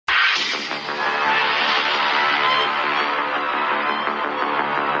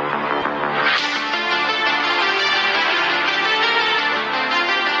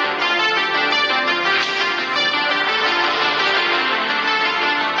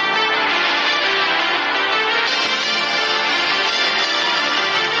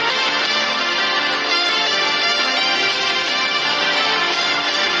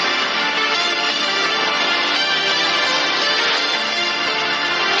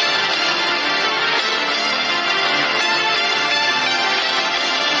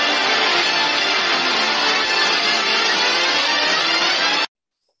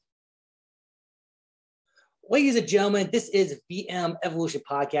Ladies and gentlemen, this is VM Evolution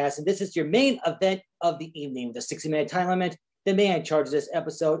Podcast, and this is your main event of the evening with a 60-minute time limit. The man in charge of this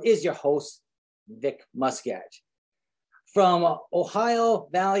episode is your host, Vic Muscat. From Ohio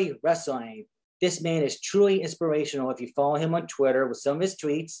Valley Wrestling, this man is truly inspirational if you follow him on Twitter with some of his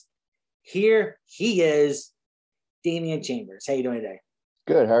tweets. Here he is, Damien Chambers. How are you doing today?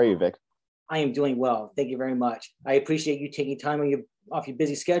 Good. How are you, Vic? I am doing well. Thank you very much. I appreciate you taking time off your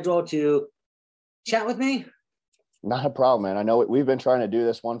busy schedule to chat with me. Not a problem, man. I know we've been trying to do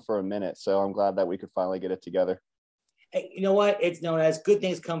this one for a minute, so I'm glad that we could finally get it together. Hey, you know what? It's known as good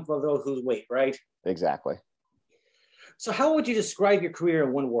things come from those who wait, right? Exactly. So how would you describe your career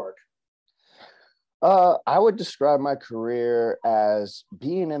in one word? I would describe my career as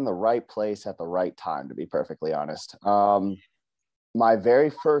being in the right place at the right time, to be perfectly honest. My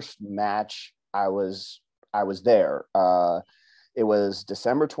very first match, I was there. It was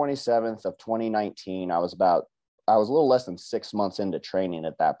December 27th of 2019. I was a little less than 6 months into training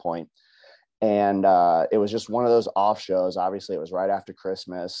at that point. And it was just one of those off shows. Obviously, it was right after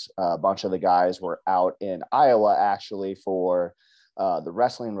Christmas. A bunch of the guys were out in Iowa, actually, for the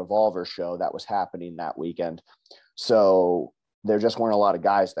Wrestling Revolver show that was happening that weekend. So there just weren't a lot of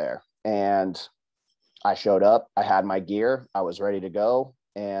guys there. And I showed up. I had my gear. I was ready to go.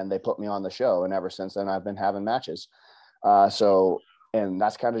 And they put me on the show. And ever since then, I've been having matches. And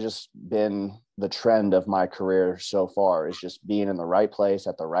that's kind of just been the trend of my career so far, is just being in the right place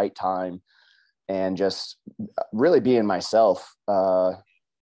at the right time and just really being myself,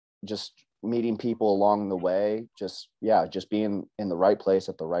 just meeting people along the way, just being in the right place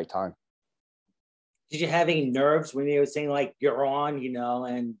at the right time. Did you have any nerves when you were saying like you're on, and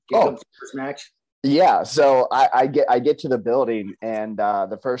here comes the first match? Yeah. So I get to the building, and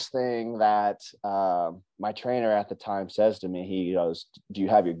the first thing that my trainer at the time says to me, he goes, "Do you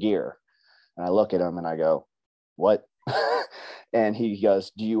have your gear?" And I look at him and I go, "What?" And he goes,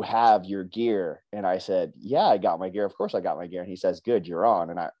 "Do you have your gear?" And I said, "Yeah, I got my gear. Of course I got my gear." And he says, "Good, you're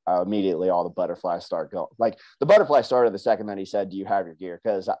on." And I immediately, all the butterflies start going. Like, the butterfly started the second that he said, "Do you have your gear?"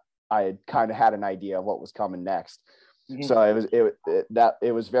 Because I kind of had an idea of what was coming next. Mm-hmm. So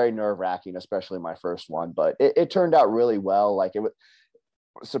it was very nerve-wracking, especially my first one, but it turned out really well. Like, it was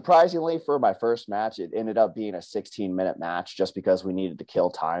surprisingly, for my first match, it ended up being a 16-minute match just because we needed to kill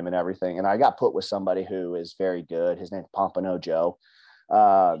time and everything. And I got put with somebody who is very good. His name's Pompano Joe.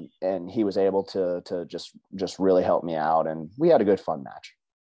 And he was able to just really help me out. And we had a good, fun match.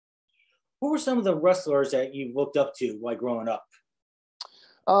 Who were some of the wrestlers that you looked up to while growing up?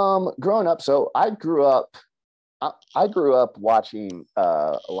 Growing up, so I grew up watching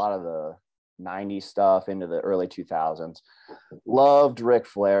a lot of the 90s stuff into the early 2000s. Loved Ric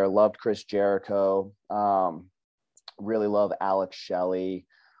Flair, loved Chris Jericho, really love Alex Shelley,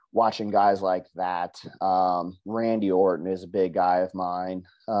 watching guys like that. Randy Orton is a big guy of mine.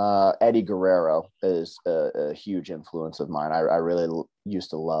 Eddie Guerrero is a huge influence of mine. I really used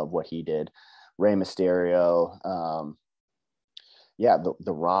to love what he did. Rey Mysterio,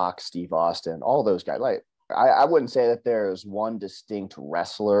 the Rock, Steve Austin, all those guys. Like, I wouldn't say that there's one distinct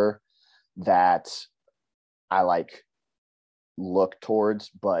wrestler that I look towards,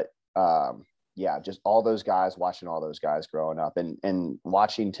 but just all those guys, watching all those guys growing up and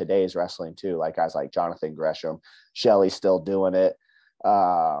watching today's wrestling too, like guys like Jonathan Gresham, Shelley's still doing it.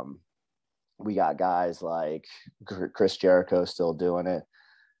 We got guys like Chris Jericho still doing it.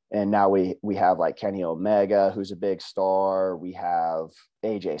 And now we have like Kenny Omega, who's a big star. We have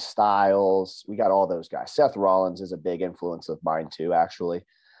AJ Styles. We got all those guys. Seth Rollins is a big influence of mine too, actually.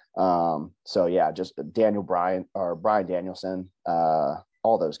 Just Brian Danielson,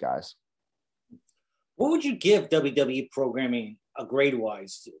 all those guys. What would you give WWE programming a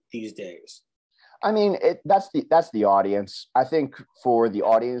grade-wise these days? I mean, that's the audience. I think for the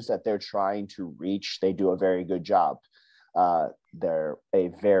audience that they're trying to reach, they do a very good job. They're a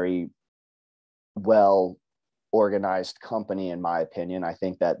very well organized company, in my opinion. I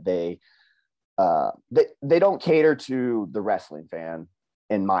think that they don't cater to the wrestling fan,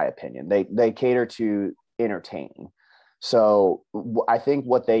 in my opinion. They cater to entertaining. So I think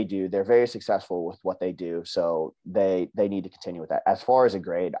what they do, they're very successful with what they do. So they need to continue with that. As far as a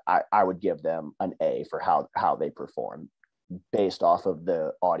grade, I would give them an A for how they perform based off of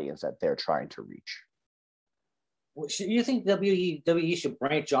the audience that they're trying to reach. You think WWE should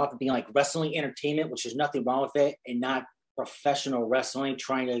branch off and being like wrestling entertainment, which is nothing wrong with it, and not professional wrestling,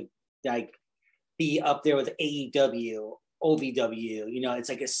 trying to like be up there with AEW, OVW? It's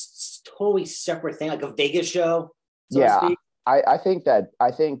like a totally separate thing, like a Vegas show. I think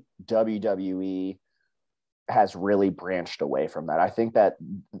WWE has really branched away from that. I think that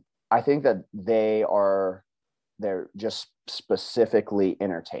they are they're just specifically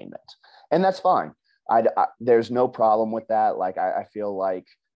entertainment, and that's fine. There's no problem with that. Like, I feel like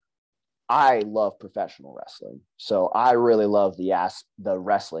I love professional wrestling, so I really love the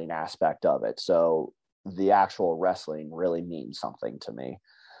wrestling aspect of it. So the actual wrestling really means something to me.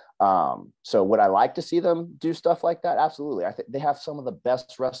 So would I like to see them do stuff like that? Absolutely. I think they have some of the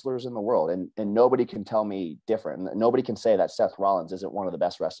best wrestlers in the world, and nobody can tell me different. Nobody can say that Seth Rollins isn't one of the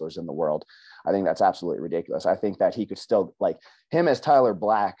best wrestlers in the world. I think that's absolutely ridiculous. I think that he could still, like, him as Tyler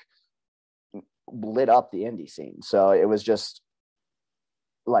Black lit up the indie scene. So it was just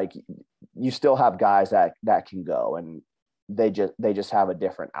like, you still have guys that can go, and they just have a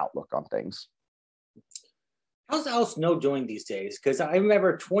different outlook on things. How's Al Snow doing these days? Because I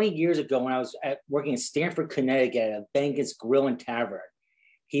remember 20 years ago when I was working in Stamford, Connecticut at Bengen's Grill and Tavern.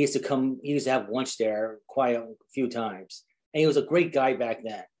 He used to have lunch there quite a few times. And he was a great guy back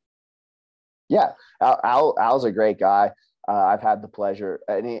then. Yeah, Al's a great guy. I've had the pleasure.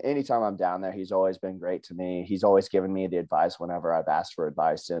 Anytime I'm down there, he's always been great to me. He's always given me the advice whenever I've asked for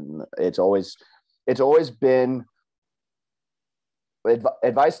advice. And it's always been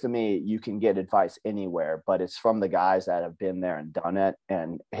advice to me. You can get advice anywhere, but it's from the guys that have been there and done it.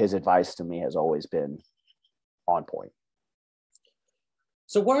 And his advice to me has always been on point.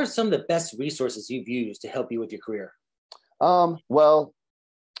 So what are some of the best resources you've used to help you with your career? Well,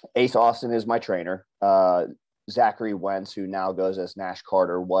 Ace Austin is my trainer. Zachary Wentz, who now goes as Nash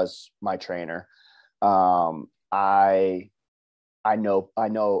Carter, was my trainer. I know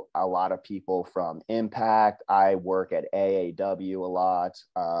a lot of people from Impact. I work at AAW a lot.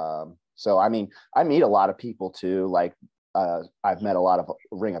 So, I mean, I meet a lot of people too. Like, I've met a lot of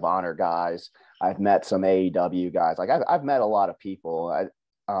Ring of Honor guys. I've met some AEW guys. Like, I've met a lot of people.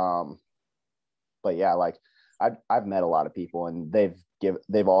 But yeah, like, I've met a lot of people, and they've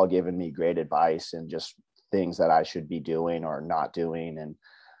all given me great advice and just things that I should be doing or not doing, and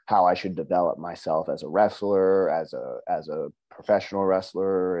how I should develop myself as a wrestler, as a professional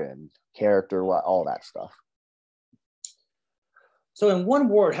wrestler, and character, all that stuff. So in one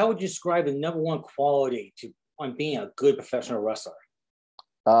word, how would you describe the number one quality on being a good professional wrestler?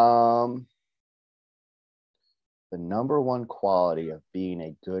 The number one quality of being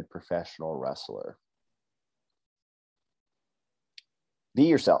a good professional wrestler: be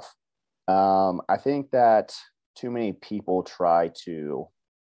yourself. I think that too many people try to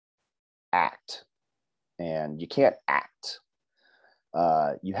act, and you can't act.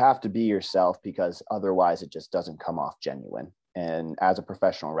 You have to be yourself, because otherwise it just doesn't come off genuine. And as a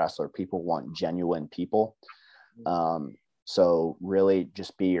professional wrestler, people want genuine people. So really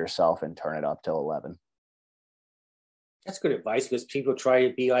just be yourself and turn it up till 11. That's good advice, because people try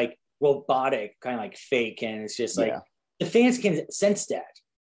to be like robotic, kind of like fake. And it's just like, the fans can sense that.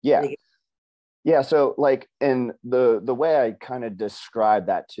 Yeah. Yeah. So, like, and the way I kind of describe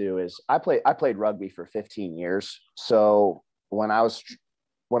that too is I played rugby for 15 years. So when I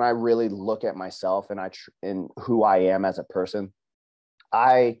really look at myself and who I am as a person,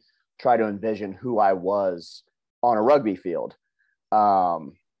 I try to envision who I was on a rugby field.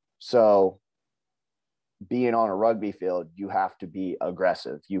 So being on a rugby field, you have to be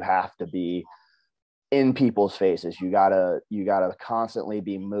aggressive. You have to be in people's faces. You gotta constantly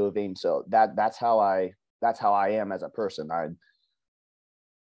be moving. So that's how I am as a person.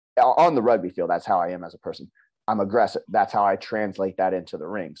 On the rugby field, that's how I am as a person. I'm aggressive. That's how I translate that into the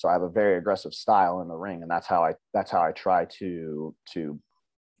ring. So I have a very aggressive style in the ring, and that's how I try to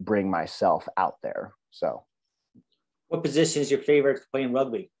bring myself out there. So, what position is your favorite playing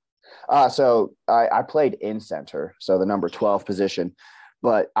rugby? So I played in center, so the number 12 position.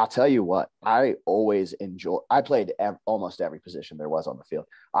 But I'll tell you what, I played almost every position there was on the field.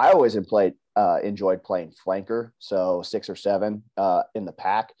 I always enjoyed playing flanker, so 6 or 7 in the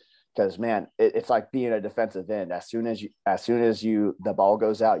pack, because, man, it's like being a defensive end. As soon as the ball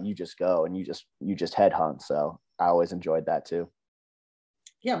goes out, you just go and you just headhunt. So I always enjoyed that too.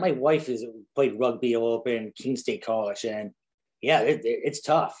 Yeah, my wife played rugby a little bit in King State College, and yeah, it's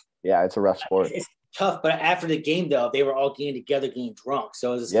tough. Yeah, it's a rough sport. It's tough, but after the game, though, they were all getting together, getting drunk.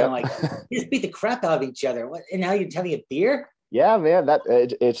 So it was kind of like, you just beat the crap out of each other. And now you're having a beer? Yeah, man,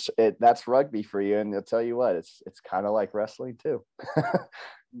 that's rugby for you. And I'll tell you what, it's kind of like wrestling too.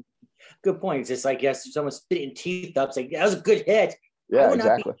 Good point. It's just like, yes, someone's spitting teeth up. It's like, that was a good hit. Yeah, I would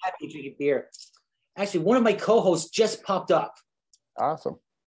exactly. not be happy drinking beer. Actually, one of my co-hosts just popped up. Awesome.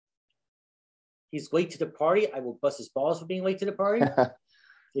 He's late to the party. I will bust his balls for being late to the party,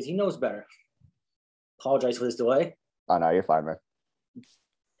 because he knows better. Apologize for this delay. Oh, no, you're fine, man.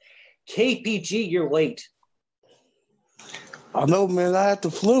 KPG, you're late. I know, man. I had the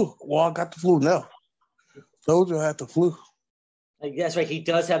flu. Well, I got the flu now. Told you I had the flu. Like, that's right. He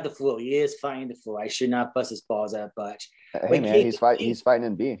does have the flu. He is fighting the flu. I should not bust his balls that much. Hey, man, he's fighting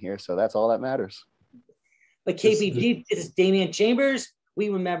and being here, so that's all that matters. But KPG, this is Damien Chambers. We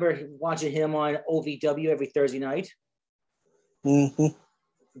remember watching him on OVW every Thursday night. Mm-hmm.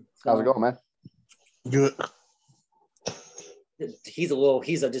 How's it going, man? Good. He's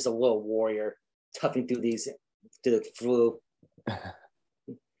just a little warrior, toughing through the flu.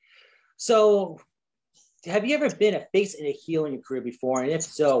 So, have you ever been a face and a heel in your career before? And if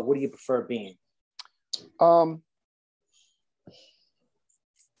so, what do you prefer being?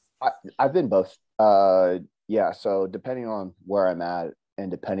 I've been both. Yeah. So depending on where I'm at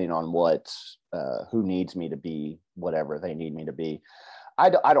and depending on who needs me to be, whatever they need me to be, I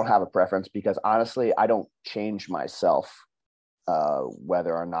don't have a preference because honestly, I don't change myself,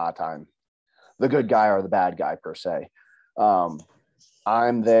 whether or not I'm the good guy or the bad guy per se.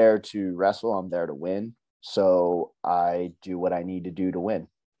 I'm there to wrestle. I'm there to win. So I do what I need to do to win.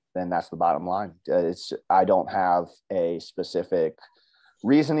 Then that's the bottom line. I don't have a specific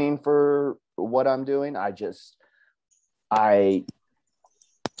reasoning for what I'm doing. I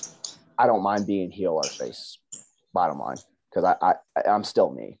don't mind being heel or face, bottom line, because I'm still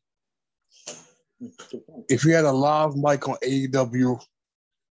me. If you had a live mic on AEW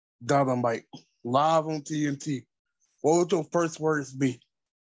Dynamite, live on TNT, what would your first words be?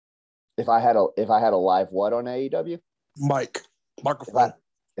 If I had a live what on AEW? Microphone.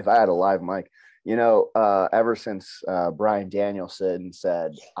 If I had a live mic, ever since Bryan Danielson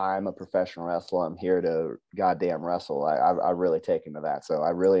said, "I'm a professional wrestler, I'm here to goddamn wrestle," I really taken to that. So I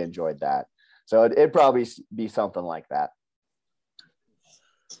really enjoyed that. So it'd probably be something like that.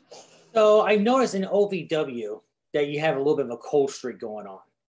 So I noticed in OVW that you have a little bit of a cold streak going on.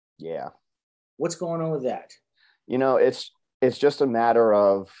 Yeah. What's going on with that? It's just a matter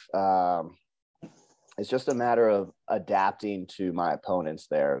of adapting to my opponents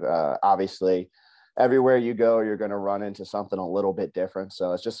there. Obviously, everywhere you go, you're going to run into something a little bit different.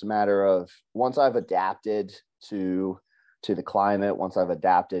 So it's just a matter of once I've adapted to the climate, once I've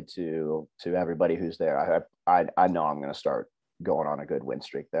adapted to everybody who's there, I know I'm going to start going on a good win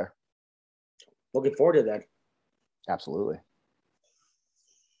streak there. Looking forward to that. Absolutely.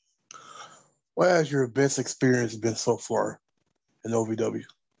 What has your best experience been so far in OVW?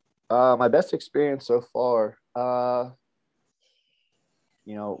 My best experience so far,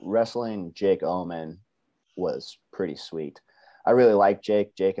 wrestling Jake Omen was pretty sweet. I really like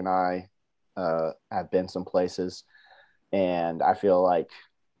Jake. Jake and I have been some places, and I feel like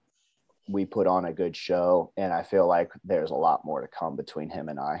we put on a good show, and I feel like there's a lot more to come between him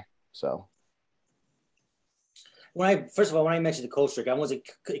and I. So. First of all, when I mentioned the cold streak, I wasn't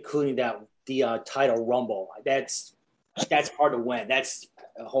including the title Rumble. That's hard to win. That's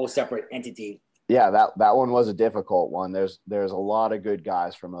a whole separate entity. Yeah, that one was a difficult one. There's a lot of good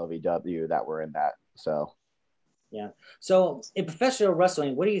guys from OVW that were in that. So. Yeah. So in professional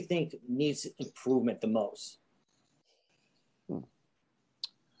wrestling, what do you think needs improvement the most?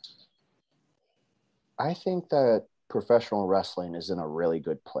 I think that professional wrestling is in a really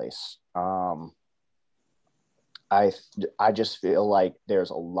good place. I just feel like there's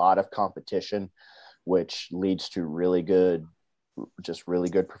a lot of competition, which leads to really good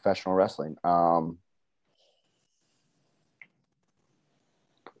professional wrestling. I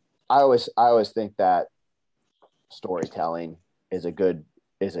always think that storytelling is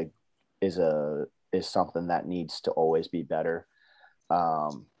something that needs to always be better.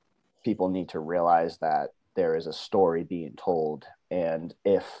 People need to realize that there is a story being told. And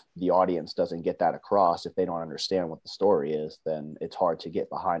if the audience doesn't get that across, if they don't understand what the story is, then it's hard to get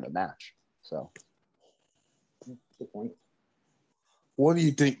behind a match. So. Good point. What do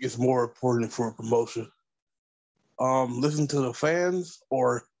you think is more important for a promotion? Listen to the fans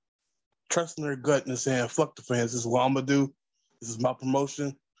or trusting their gut and saying, fuck the fans, this is what I'm going to do. This is my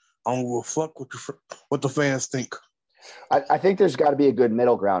promotion. I'm going to fuck what the fans think. I think there's got to be a good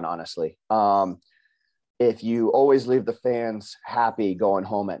middle ground, honestly. If you always leave the fans happy going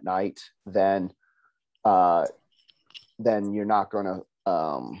home at night, then you're not going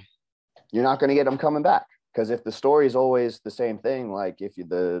to get them coming back. Because if the story is always the same thing, like if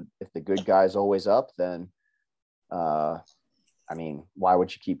the good guy's always up, then why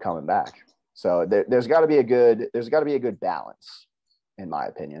would you keep coming back? So there's got to be a good balance, in my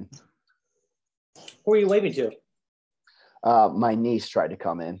opinion. Who are you waving to? My niece tried to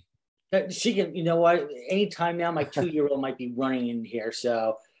come in. She can, you know what? Anytime now, my 2-year-old might be running in here.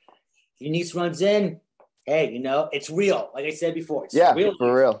 So if your niece runs in, hey, it's real. Like I said before, it's real.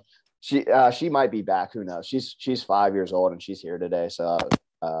 For real. She might be back. Who knows? She's 5 years old and she's here today. So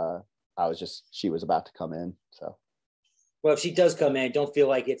she was about to come in. So, well, if she does come in, don't feel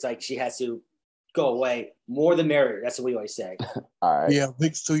like it's like she has to go away. More the merrier. That's what we always say. All right. Yeah,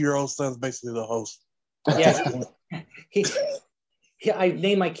 Vic's 2-year-old son's basically the host. Yeah, I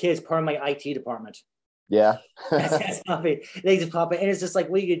named my kids part of my IT department. Yeah. That's how they just pop in, and it's just like,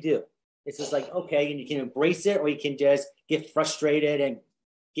 what do you do? It's just like, okay, and you can embrace it, or you can just get frustrated and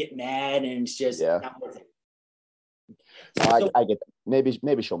get mad, and it's just not worth it. I get that.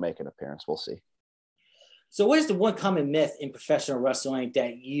 Maybe she'll make an appearance. We'll see. So, what is the one common myth in professional wrestling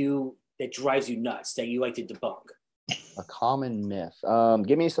that drives you nuts that you like to debunk? A common myth.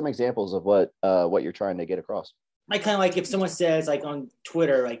 Give me some examples of what you're trying to get across. I kind of like if someone says like on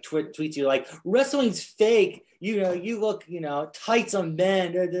Twitter, like tweets you like wrestling's fake. You look, tights on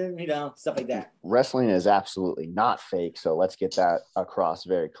men, stuff like that. Wrestling is absolutely not fake. So let's get that across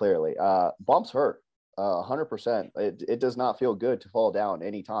very clearly. Bumps hurt 100%. It does not feel good to fall down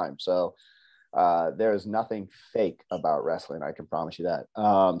anytime. So there is nothing fake about wrestling. I can promise you that.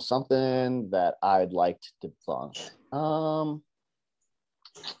 Something that I'd like to debunk.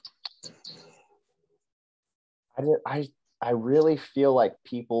 I really feel like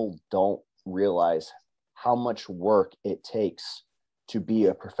people don't realize how much work it takes to be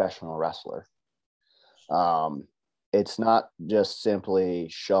a professional wrestler. It's not just simply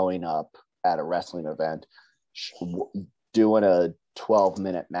showing up at a wrestling event, doing a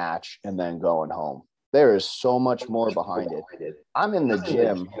 12-minute match, and then going home. There is so much more behind it. I'm in the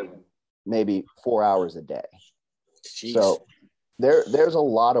gym maybe 4 hours a day. Jeez. So there's a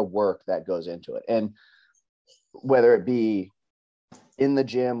lot of work that goes into it. And whether it be in the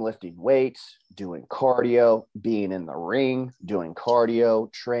gym, lifting weights, doing cardio, being in the ring, doing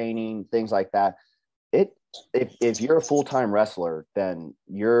cardio, training, things like that. If you're a full-time wrestler, then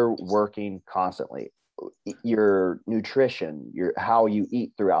you're working constantly. Your nutrition, how you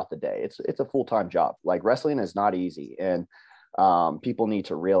eat throughout the day. It's a full-time job. Like, wrestling is not easy. And people need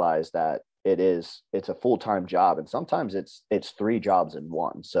to realize that it's a full-time job. And sometimes it's 3 jobs in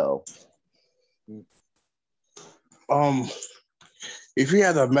one. So, if you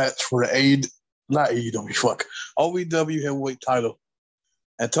had a match for the OVW heavyweight title,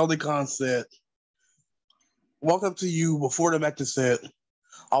 and Tony Khan said, walk up to you before the match and said,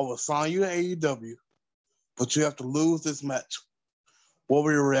 I will sign you to AEW, but you have to lose this match, what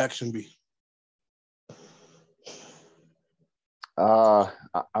would your reaction be?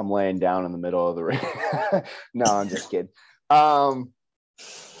 I'm laying down in the middle of the ring. No, I'm just kidding. That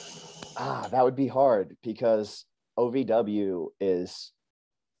would be hard because OVW is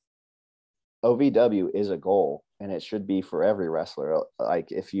a goal, and it should be for every wrestler.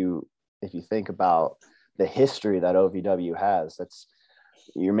 Like, if you think about the history that OVW has,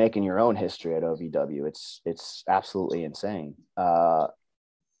 you're making your own history at OVW. It's absolutely insane. I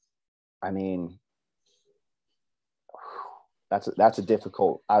mean, that's a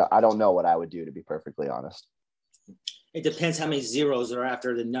difficult. I don't know what I would do, to be perfectly honest. It depends how many zeros are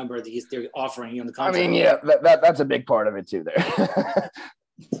after the number that they're offering you on the contract. I mean, yeah, that's a big part of it too there.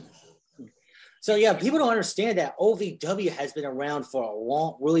 So, yeah, people don't understand that OVW has been around for a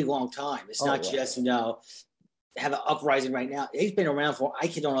really long time. It's not just, have an uprising right now. They've been around for, I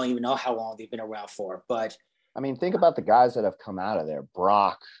don't even know how long they've been around for. But, I mean, think about the guys that have come out of there.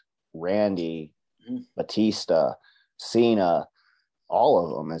 Brock, Randy, Batista, Cena, all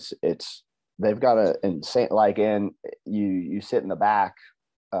of them. They've got an insane, like, and you sit in the back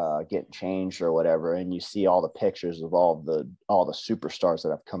getting changed or whatever, and you see all the pictures of all the superstars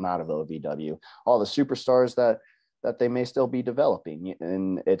that have come out of OVW, all the superstars that they may still be developing,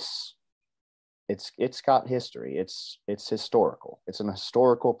 and it's got history. It's historical. It's an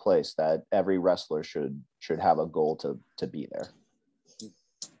historical place that every wrestler should have a goal to be there.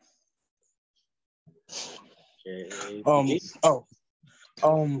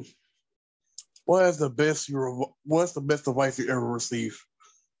 What's the best advice you ever received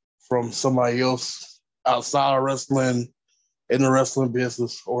from somebody else outside of wrestling, in the wrestling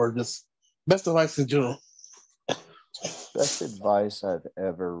business, or just best advice in general? Best advice I've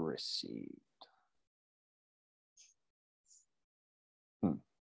ever received.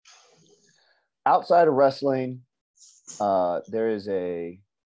 Outside of wrestling, there is a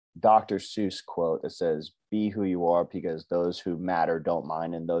Dr. Seuss quote that says, "Be who you are, because those who matter don't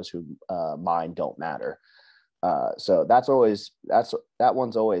mind, and those who mind don't matter." So that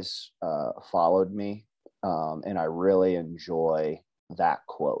one's always followed me, and I really enjoy that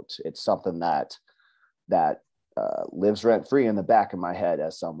quote. It's something that lives rent free in the back of my head,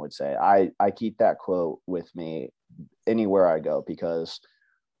 as some would say. I keep that quote with me anywhere I go, because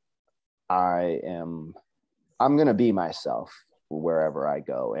I'm going to be myself wherever I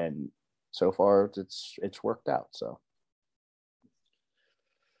go. And so far it's worked out. So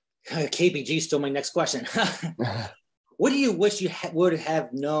KBG stole my next question. What do you wish you would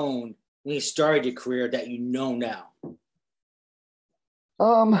have known when you started your career that you know now?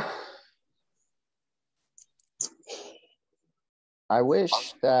 I wish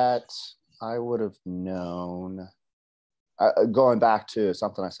that I would have known, going back to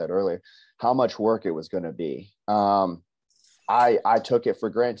something I said earlier, how much work it was going to be. I took it for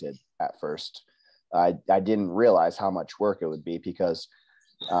granted at first. I didn't realize how much work it would be because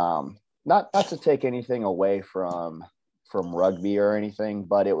not to take anything away from rugby or anything,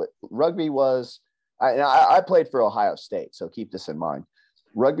 but rugby was, I played for Ohio State, so keep this in mind.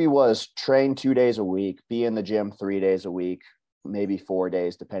 Rugby was train 2 days a week, be in the gym 3 days a week, maybe 4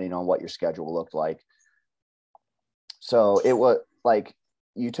 days, depending on what your schedule looked like. So it was like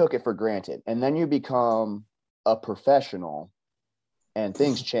you took it for granted, and then you become a professional and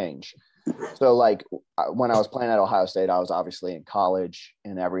things change. So like when I was playing at Ohio State, I was obviously in college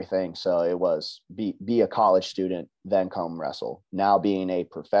and everything. So it was be a college student, then come wrestle. Now being a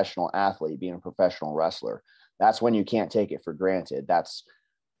professional athlete, being a professional wrestler, that's when you can't take it for granted.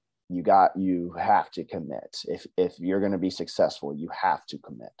 You have to commit. If you're going to be successful, you have to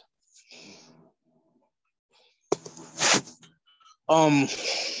commit.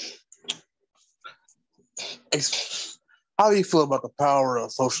 How do you feel about the power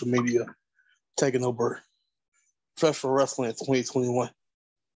of social media taking over professional wrestling in 2021?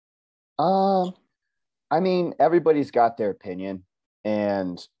 I mean, everybody's got their opinion,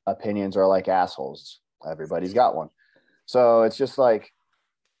 and opinions are like assholes. Everybody's got one. So it's just like,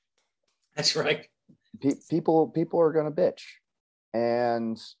 that's right. People are going to bitch,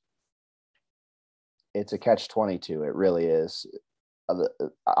 and it's a catch-22. It really is.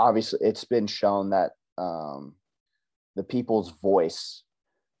 Obviously, it's been shown that the people's voice,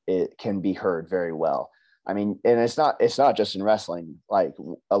 it can be heard very well. I mean, and it's not just in wrestling. Like,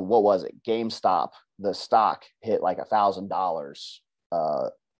 what was it? GameStop, the stock hit like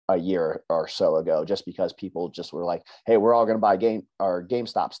 $1,000 a year or so ago, just because people just were like, "Hey, we're all going to buy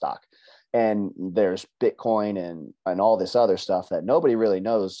GameStop stock." And there's Bitcoin and all this other stuff that nobody really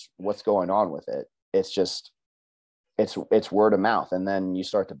knows what's going on with it. It's just, it's word of mouth. And then you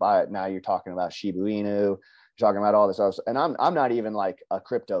start to buy it. Now you're talking about Shiba Inu, you're talking about all this other stuff. And I'm not even like a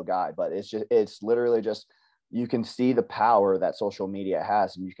crypto guy, but it's literally just, you can see the power that social media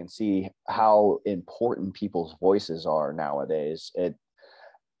has, and you can see how important people's voices are nowadays.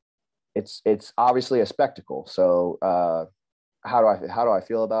 It's obviously a spectacle. So how do I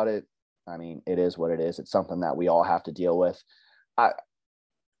feel about it? I mean, it is what it is. It's something that we all have to deal with. I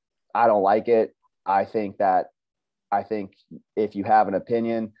don't like it. I think if you have an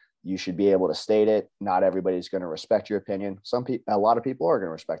opinion, you should be able to state it. Not everybody's going to respect your opinion. A lot of people are going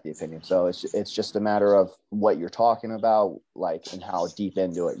to respect the opinion. So it's just a matter of what you're talking about, like, and how deep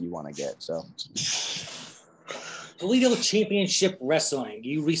into it you want to get. So Toledo Championship Wrestling,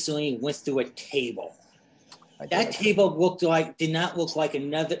 you recently went through a table. That table did not look like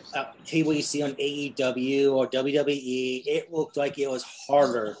another table you see on AEW or WWE. It looked like it was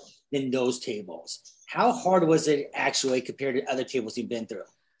harder than those tables. How hard was it actually compared to other tables you've been through?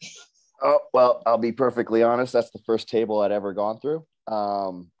 Oh, well, I'll be perfectly honest. That's the first table I'd ever gone through.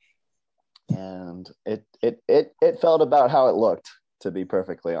 And it felt about how it looked, to be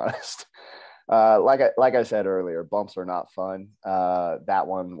perfectly honest. Like I said earlier, bumps are not fun. That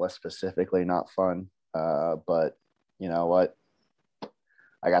one was specifically not fun. But you know what?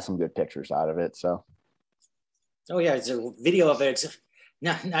 I got some good pictures out of it. So. Oh yeah, it's a video of it.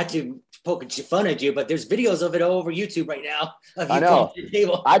 Not to poke fun at you, but there's videos of it all over YouTube right now. I know.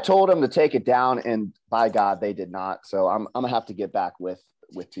 I told them to take it down, and by God, they did not. So I'm gonna have to get back with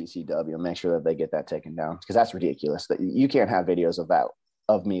TCW and make sure that they get that taken down, because that's ridiculous. That you can't have videos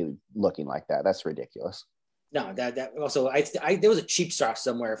of me looking like that. That's ridiculous. No, that also there was a cheap shot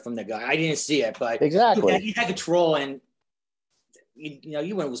somewhere from the guy. I didn't see it, but exactly he had control, and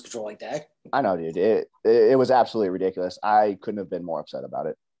you wouldn't lose control like that. I know, dude. It was absolutely ridiculous. I couldn't have been more upset about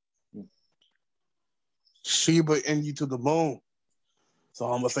it. Sheba and you to the moon. So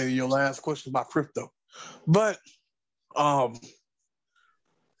I'm gonna say your last question about crypto, but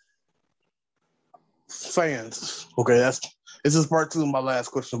fans. Okay, this is part 2 of my last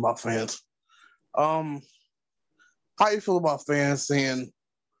question about fans. How you feel about fans saying,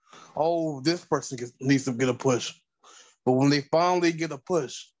 "Oh, this person needs to get a push," but when they finally get a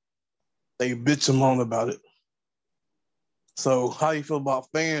push, they bitch and moan about it? So how you feel about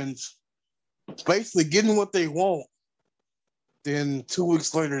fans basically getting what they want, then 2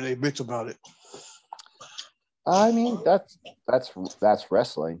 weeks later they bitch about it? I mean, that's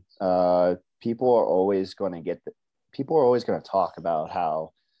wrestling. People are always going to people are always going to talk about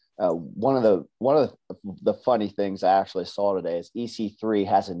how one of the funny things I actually saw today is EC3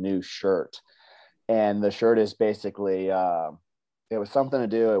 has a new shirt, and the shirt is basically it was something to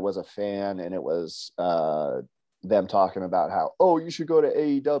do. It was a fan, and it was them talking about how, oh, you should go to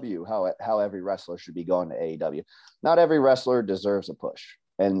AEW, how every wrestler should be going to AEW. Not every wrestler deserves a push,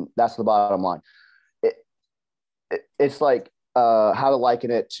 and that's the bottom line. It's like how to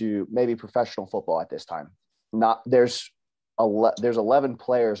liken it to maybe professional football at this time. Not there's 11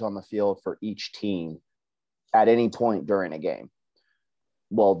 players on the field for each team at any point during a game.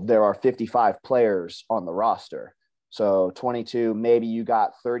 Well, there are 55 players on the roster. So 22, maybe you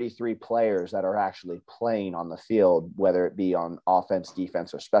got 33 players that are actually playing on the field, whether it be on offense,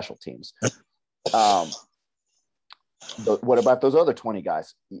 defense, or special teams. But what about those other 20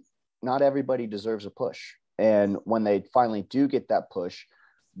 guys? Not everybody deserves a push. And when they finally do get that push,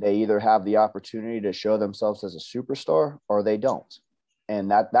 they either have the opportunity to show themselves as a superstar or they don't.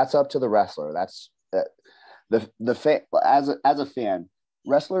 And that's up to the wrestler. That's the fan. As a fan,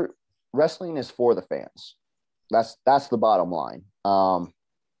 wrestling is for the fans. That's the bottom line.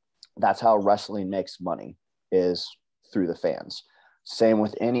 That's how wrestling makes money, is through the fans. Same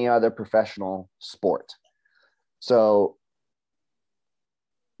with any other professional sport. So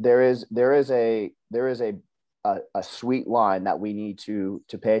there is a sweet line that we need to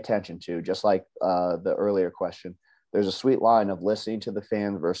pay attention to, just like the earlier question. There's a sweet line of listening to the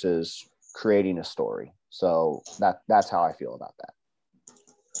fans versus creating a story. So that's how I feel about that.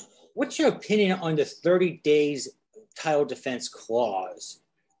 What's your opinion on the 30 days title defense clause?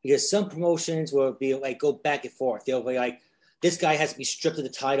 Because some promotions will be like, go back and forth. They'll be like, this guy has to be stripped of the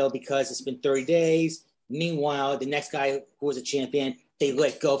title because it's been 30 days. Meanwhile, the next guy who was a champion, they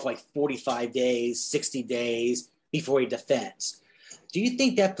let go for like 45 days, 60 days before he defends. Do you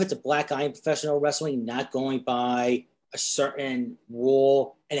think that puts a black eye in professional wrestling, not going by a certain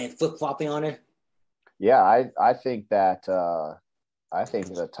rule and then flip-flopping on it? Yeah, I think that I think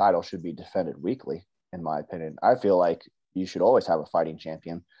the title should be defended weekly, in my opinion. I feel like you should always have a fighting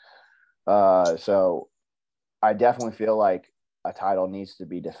champion. So I definitely feel like a title needs to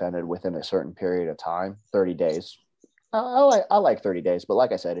be defended within a certain period of time, 30 days. I like 30 days, but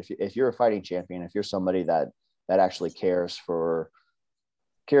like I said, if you're a fighting champion, if you're somebody that actually cares for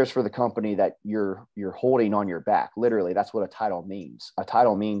the company that you're holding on your back, literally, that's what a title means. A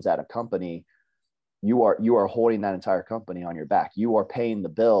title means that a company, you are holding that entire company on your back. You are paying the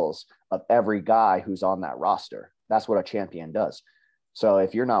bills of every guy who's on that roster. That's what a champion does. So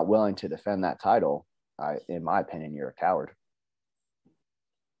if you're not willing to defend that title, in my opinion, you're a coward.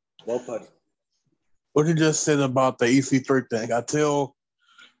 Well put. What you just said about the EC3 thing, I tell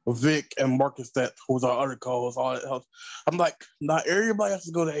Vic and Marcus that was our other calls, all that helps. I'm like, not everybody has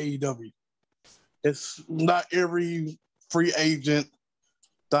to go to AEW. It's not every free agent,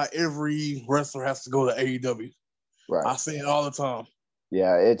 not every wrestler has to go to AEW. Right. I say it all the time.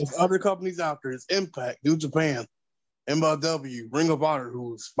 Yeah, there's other companies out there. It's Impact, New Japan, MLW, Ring of Honor,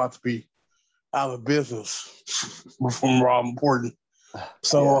 who's about to be out of business from Raw important.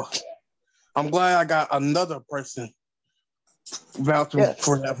 So yeah. I'm glad I got another person vouching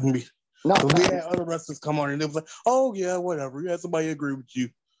for that for me. No, we had other wrestlers come on and it was like, oh yeah, whatever. You had somebody agree with you.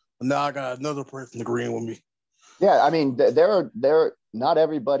 But now I got another person agreeing with me. Yeah, I mean, not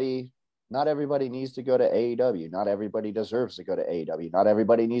everybody needs to go to AEW. Not everybody deserves to go to AEW. Not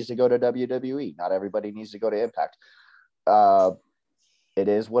everybody needs to go to WWE. Not everybody needs to go to Impact. It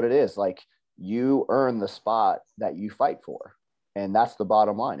is what it is. Like, you earn the spot that you fight for. And that's the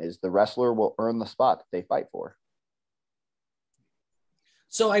bottom line, is the wrestler will earn the spot that they fight for.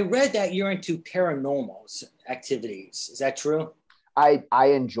 So I read that you're into paranormal activities. Is that true? I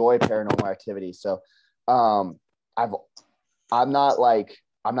enjoy paranormal activities. So I'm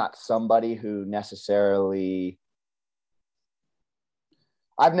not somebody who necessarily,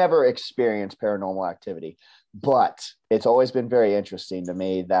 I've never experienced paranormal activity, but it's always been very interesting to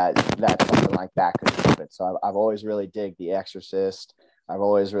me that something like that could happen. So I've always really digged The Exorcist. I've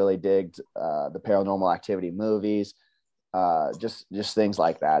always really digged the Paranormal Activity movies, just things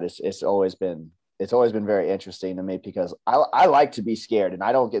like that. It's always been very interesting to me because I like to be scared, and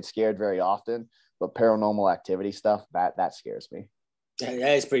I don't get scared very often. But Paranormal Activity stuff, that scares me. That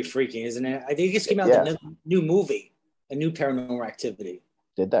is pretty freaking, isn't it? I think it just came out with a new movie, a new Paranormal Activity.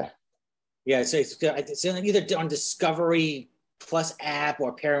 Did they? Yeah, so it's either on Discovery Plus app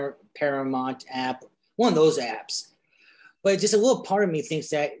or Paramount app, one of those apps. But just a little part of me thinks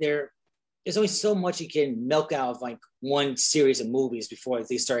that there's only so much you can milk out of like one series of movies before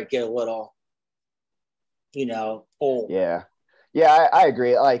they start to get a little old. Yeah. Yeah, I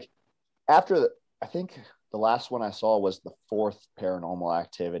agree. Like I think the last one I saw was the fourth Paranormal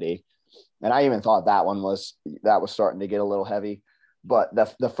Activity. And I even thought that was starting to get a little heavy. But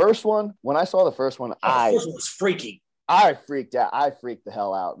the first one, when I saw the first one, the first one was freaky. I freaked out. I freaked the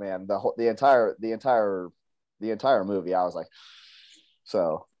hell out, man. The entire movie. I was like,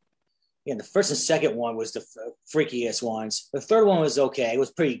 so. Yeah, the first and second one was the freakiest ones. The third one was okay. It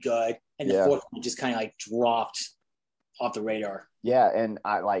was pretty good. And the fourth one just kind of like dropped off the radar. Yeah, and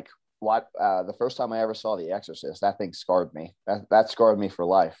I like the first time I ever saw The Exorcist, that thing scarred me. That scarred me for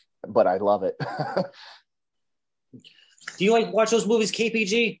life. But I love it. Do you like watch those movies,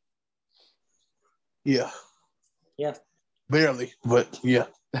 KPG? Yeah. Yeah. Barely, but yeah.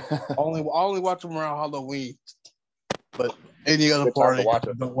 only watch them around Halloween. But any other part, I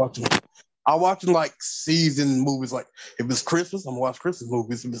don't watch them. I watch them like season movies. Like if it's Christmas, I'm gonna watch Christmas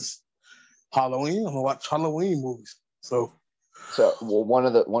movies. If it's Halloween, I'm gonna watch Halloween movies. So one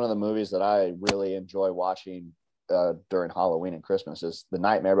of the movies that I really enjoy watching during Halloween and Christmas is The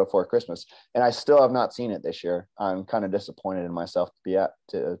Nightmare Before Christmas, and I still have not seen it this year. I'm kind of disappointed in myself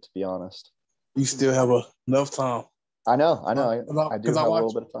to be honest. You still have enough time. I know. I do have a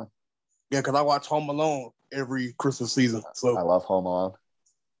little bit of time. Yeah, because I watch Home Alone every Christmas season. So I love Home Alone.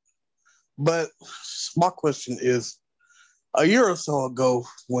 But my question is, a year or so ago,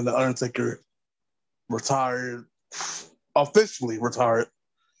 when the Undertaker officially retired,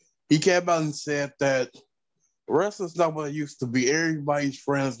 he came out and said that wrestling's not what it used to be. Everybody's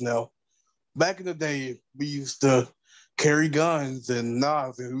friends now. Back in the day, we used to carry guns and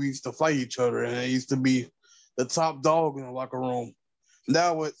knives, and we used to fight each other, and it used to be the top dog in the locker room.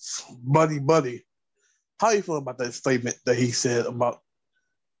 Now it's buddy. How do you feel about that statement that he said about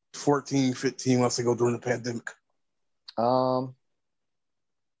 14, 15 months ago during the pandemic?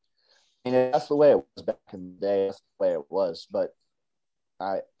 That's the way it was back in the day. That's the way it was. But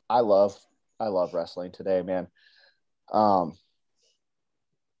I love wrestling today, man.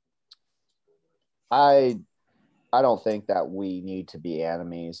 I don't think that we need to be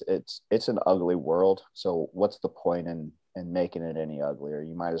enemies. It's an ugly world. So what's the point in making it any uglier?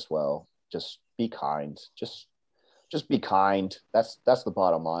 You might as well just be kind. Just be kind. That's the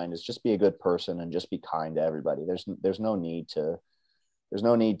bottom line, is just be a good person and just be kind to everybody. There's no need to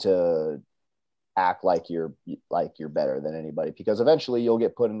act like you're better than anybody, because eventually you'll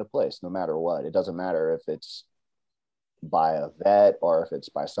get put into place no matter what. It doesn't matter if it's by a vet or if it's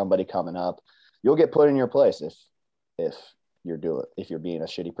by somebody coming up. You'll get put in your place if you're being a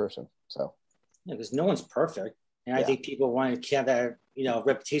shitty person. So yeah, because no one's perfect. And I think people want to have that,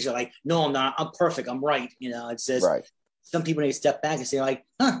 reputation like, no, I'm not. I'm perfect. I'm right. It's just some people need to step back and say like,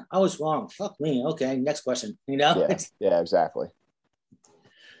 I was wrong. Fuck me. Okay, next question. Yeah, exactly.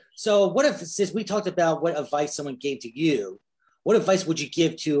 So what if, since we talked about what advice someone gave to you, what advice would you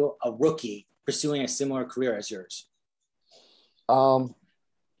give to a rookie pursuing a similar career as yours?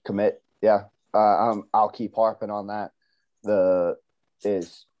 Commit. Yeah. I'll keep harping on that.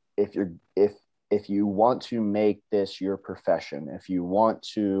 If you want to make this your profession, if you want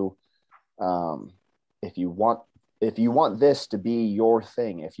this to be your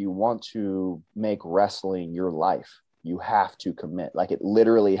thing, if you want to make wrestling your life, you have to commit. Like, it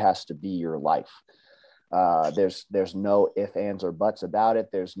literally has to be your life. There's no ifs, ands, or buts about it.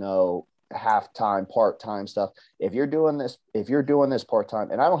 There's no half-time, part-time stuff. If you're doing this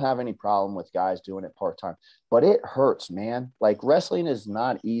part-time, and I don't have any problem with guys doing it part-time, but it hurts, man. Like, wrestling is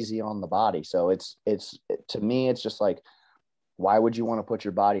not easy on the body. So it's to me, it's just like, why would you want to put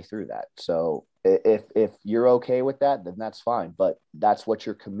your body through that? So if you're okay with that, then that's fine. But that's what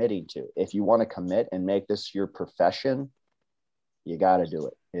you're committing to. If you want to commit and make this your profession, you got to do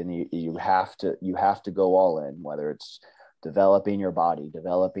it. And you have to go all in, whether it's developing your body,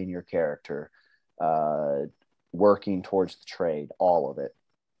 developing your character, working towards the trade, all of it.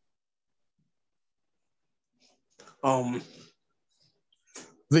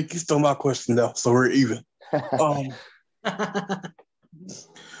 Vic, you stole my question now, so we're even.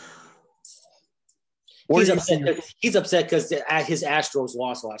 He's upset because his Astros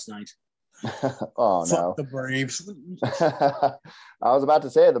lost last night. Oh, Fuck no. the Braves. I was about to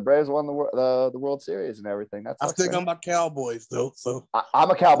say the Braves won the World Series and everything. I think I'm a Cowboys though. So I'm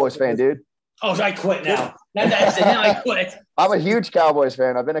a Cowboys fan, dude. Oh, I quit now. Now I quit. I'm a huge Cowboys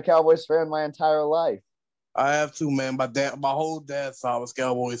fan. I've been a Cowboys fan my entire life. I have too, man. My whole dad's side was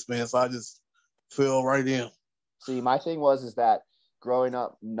Cowboys fan, so I just fell right in. See, my thing is that growing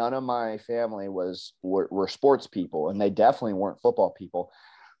up, none of my family were sports people, and they definitely weren't football people.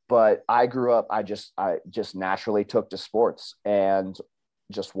 But I grew up, I just naturally took to sports. And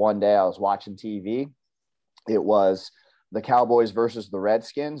just one day I was watching TV it was the Cowboys versus the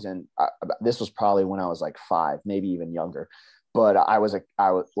Redskins. And this was probably when I was like 5, maybe even younger. But I was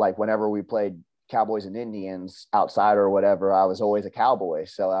like, whenever we played Cowboys and Indians outside or whatever, I was always a Cowboy.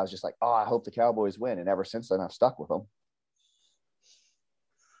 So I was just like, oh, I hope the Cowboys win. And ever since then, I've stuck with them.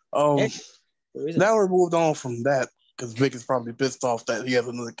 Now we're moved on from that because Vic is probably pissed off that he has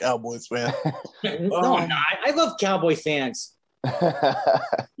another Cowboys fan. No, I'm not. I love Cowboy fans.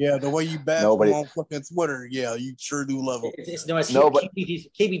 Yeah, the way you bash them on fucking Twitter, yeah, you sure do love them.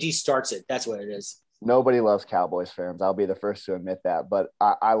 KBG starts it. That's what it is. Nobody loves Cowboys fans. I'll be the first to admit that, but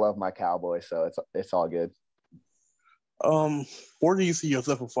I love my Cowboys, so it's all good. Where do you see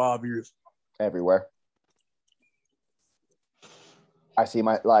yourself in 5 years? Everywhere.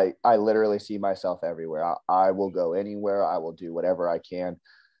 I literally see myself everywhere. I will go anywhere. I will do whatever I can.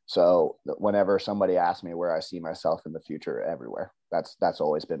 So whenever somebody asks me where I see myself in the future, everywhere. That's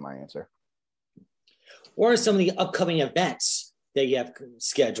always been my answer. What are some of the upcoming events that you have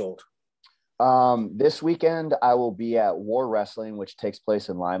scheduled? This weekend, I will be at War Wrestling, which takes place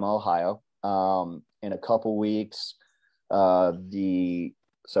in Lima, Ohio. In a couple weeks,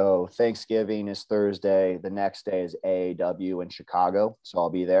 so Thanksgiving is Thursday. The next day is AAW in Chicago, so I'll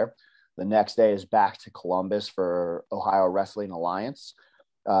be there. The next day is back to Columbus for Ohio Wrestling Alliance.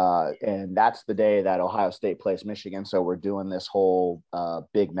 And that's the day that Ohio State plays Michigan. So we're doing this whole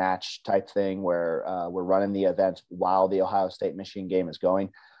big match type thing where we're running the event while the Ohio State Michigan game is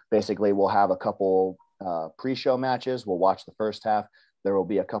going. Basically, we'll have a couple pre-show matches. We'll watch the first half. There will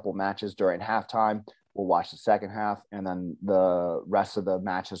be a couple matches during halftime. We'll watch the second half, and then the rest of the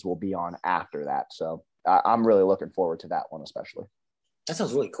matches will be on after that. So I'm really looking forward to that one, especially. That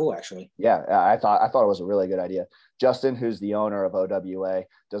sounds really cool, actually. Yeah, I thought it was a really good idea. Justin, who's the owner of OWA,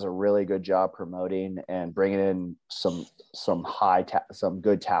 does a really good job promoting and bringing in some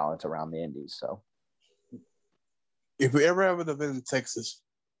good talent around the Indies. So, if we ever have an event in Texas,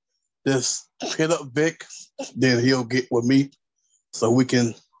 just hit up Vic, then he'll get with me, so we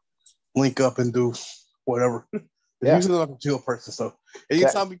can link up and do whatever. Yeah. He's like a chill person, so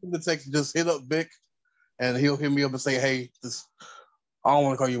anytime we come to Texas, just hit up Vic, and he'll hit me up and say, "Hey, I don't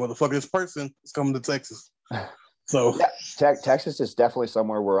want to call you motherfucker. This person is coming to Texas." So yeah, Texas is definitely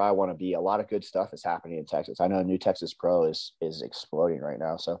somewhere where I want to be. A lot of good stuff is happening in Texas. I know New Texas Pro is exploding right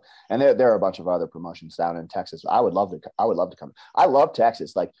now. So, and there are a bunch of other promotions down in Texas. I would love to come. I love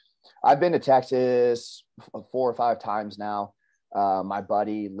Texas. Like, I've been to Texas 4 or 5 times now. My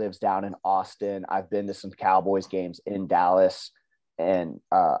buddy lives down in Austin. I've been to some Cowboys games in Dallas, and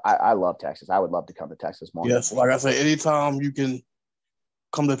I love Texas. I would love to come to Texas more. Yes, like I said, anytime you can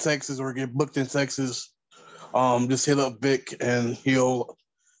come to Texas or get booked in Texas, just hit up Vic and he'll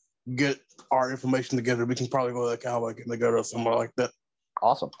get our information together. We can probably go to a Cowboy game together or something like that.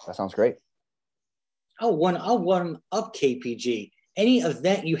 Awesome. That sounds great. I'll one up KPG. Any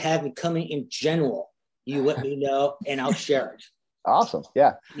event you have coming in general, you let me know and I'll share it. Awesome.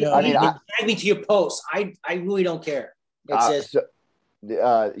 Yeah. I mean, tag me to your post. I really don't care. It says.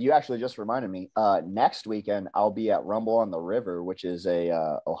 You actually just reminded me. Next weekend I'll be at Rumble on the River, which is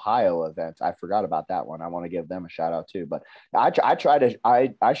a Ohio event. I forgot about that one. I want to give them a shout out too. But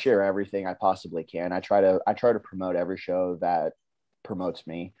I share everything I possibly can. I try to promote every show that promotes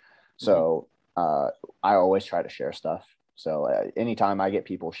me. So I always try to share stuff. So anytime I get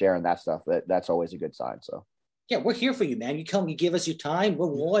people sharing that stuff, that's always a good sign. So yeah, we're here for you, man. You come, you give us your time. We're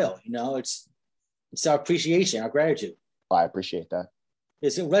loyal. You know, it's our appreciation, our gratitude. I appreciate that.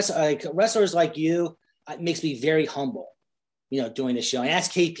 Wrestlers like you, it makes me very humble, doing the show. And that's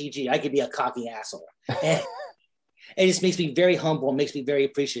KPG. I could be a cocky asshole. And it just makes me very humble and makes me very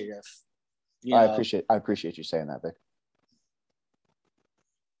appreciative. I appreciate you saying that, Vic.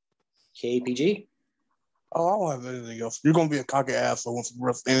 KPG? Oh, I don't have anything else. You're going to be a cocky asshole once the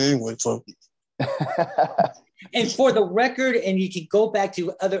rest anyway, so. And for the record, and you can go back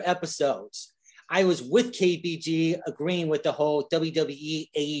to other episodes, I was with KBG agreeing with the whole WWE,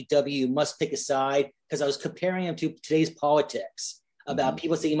 AEW must pick a side because I was comparing them to today's politics about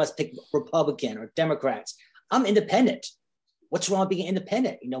people saying you must pick Republican or Democrats. I'm independent. What's wrong with being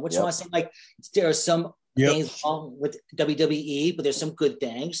independent? What's wrong with saying like there are some things wrong with WWE, but there's some good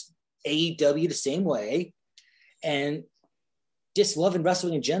things. AEW the same way, and just loving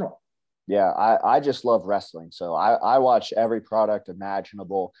wrestling in general. Yeah, I just love wrestling. So I watch every product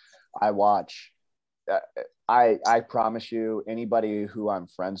imaginable. I watch. I promise you, anybody who I'm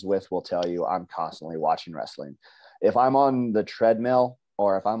friends with will tell you I'm constantly watching wrestling. If I'm on the treadmill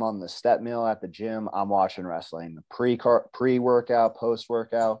or if I'm on the step mill at the gym, I'm watching wrestling. Pre-workout,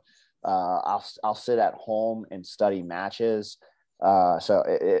 post-workout. I'll sit at home and study matches.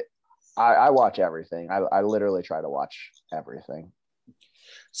 So I watch everything. I literally try to watch everything.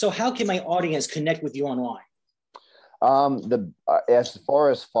 So how can my audience connect with you online? As far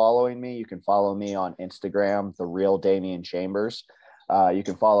as following me, you can follow me on Instagram, The Real Damien Chambers. You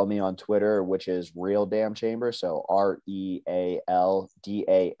can follow me on Twitter, which is Real Damn Chambers. So REALDAM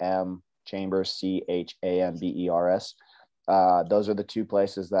Chambers, CHAMBERS. Those are the two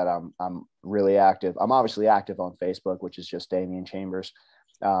places that I'm really active. I'm obviously active on Facebook, which is just Damien Chambers.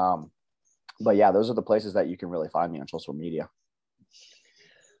 But yeah, those are the places that you can really find me on social media.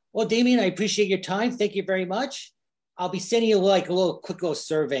 Well, Damien, I appreciate your time. Thank you very much. I'll be sending you like a quick little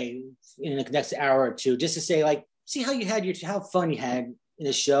survey in the next hour or two, just to say, like, see how how fun you had in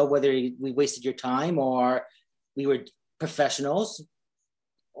the show, whether we wasted your time or we were professionals.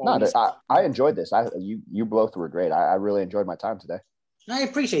 No, I enjoyed this. You both were great. I really enjoyed my time today. I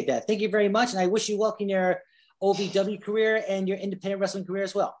appreciate that. Thank you very much. And I wish you luck in your OVW career and your independent wrestling career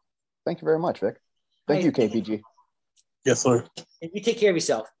as well. Thank you very much, Vic. Thank you, KPG. Yes, sir. And you take care of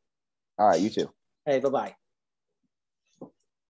yourself. All right, you too. Hey, bye-bye.